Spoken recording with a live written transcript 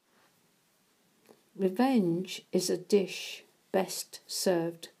Revenge is a dish best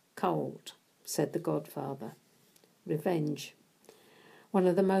served cold, said the Godfather. Revenge. One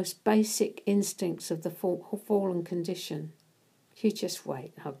of the most basic instincts of the fallen condition. You just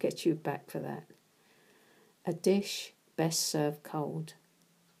wait, I'll get you back for that. A dish best served cold.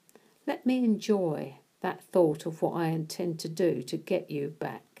 Let me enjoy that thought of what I intend to do to get you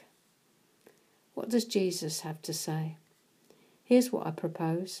back. What does Jesus have to say? Here's what I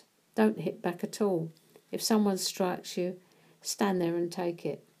propose. Don't hit back at all. If someone strikes you, stand there and take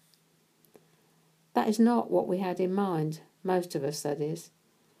it. That is not what we had in mind, most of us, that is.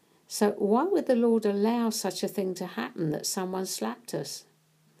 So why would the Lord allow such a thing to happen, that someone slapped us?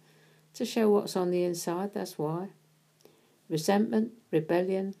 To show what's on the inside, that's why. Resentment,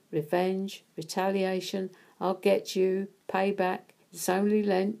 rebellion, revenge, retaliation, I'll get you, payback, it's only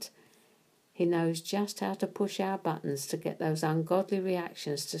Lent. He knows just how to push our buttons to get those ungodly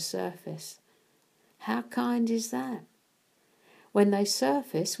reactions to surface. How kind is that? When they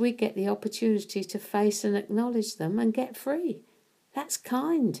surface, we get the opportunity to face and acknowledge them and get free. That's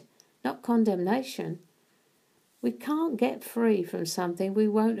kind, not condemnation. We can't get free from something we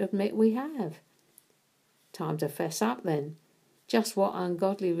won't admit we have. Time to fess up then. Just what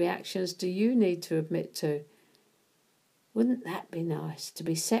ungodly reactions do you need to admit to? Wouldn't that be nice, to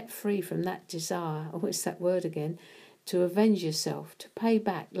be set free from that desire, oh, it's that word again, to avenge yourself, to pay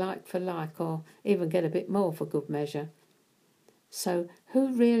back like for like, or even get a bit more for good measure. So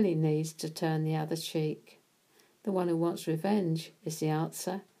who really needs to turn the other cheek? The one who wants revenge is the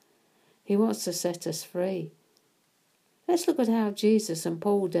answer. He wants to set us free. Let's look at how Jesus and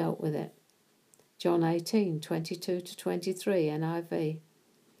Paul dealt with it. John 18:22-23 NIV.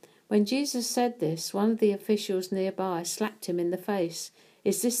 When Jesus said this, one of the officials nearby slapped him in the face.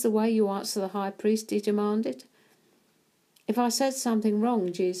 Is this the way you answer the high priest? He demanded. If I said something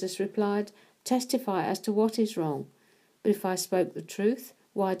wrong, Jesus replied, testify as to what is wrong. But if I spoke the truth,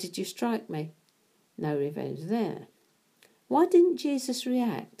 why did you strike me? No revenge there. Why didn't Jesus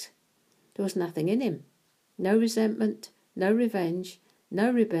react? There was nothing in him. No resentment, no revenge,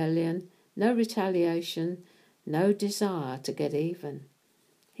 no rebellion, no retaliation, no desire to get even.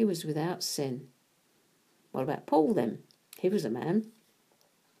 He was without sin. What about Paul then? He was a man.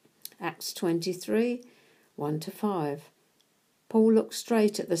 Acts 23, 1-5. Paul looked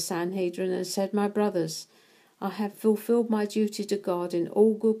straight at the Sanhedrin and said, My brothers, I have fulfilled my duty to God in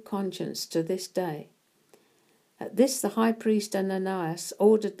all good conscience to this day. At this the high priest Ananias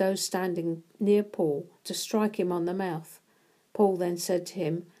ordered those standing near Paul to strike him on the mouth. Paul then said to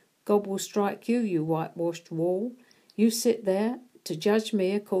him, God will strike you, you whitewashed wall. You sit there to judge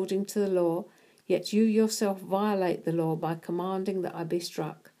me according to the law, yet you yourself violate the law by commanding that I be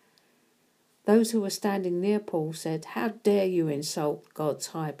struck. Those who were standing near Paul said, How dare you insult God's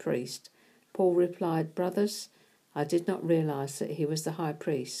high priest? Paul replied, Brothers, I did not realize that he was the high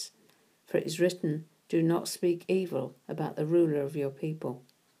priest, for it is written, Do not speak evil about the ruler of your people.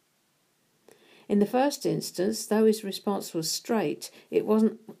 In the first instance, though his response was straight, it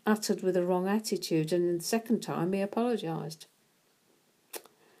wasn't uttered with a wrong attitude, and the second time he apologized.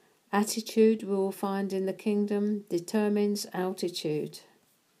 Attitude, we will find in the kingdom, determines altitude.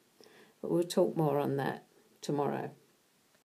 But we'll talk more on that tomorrow.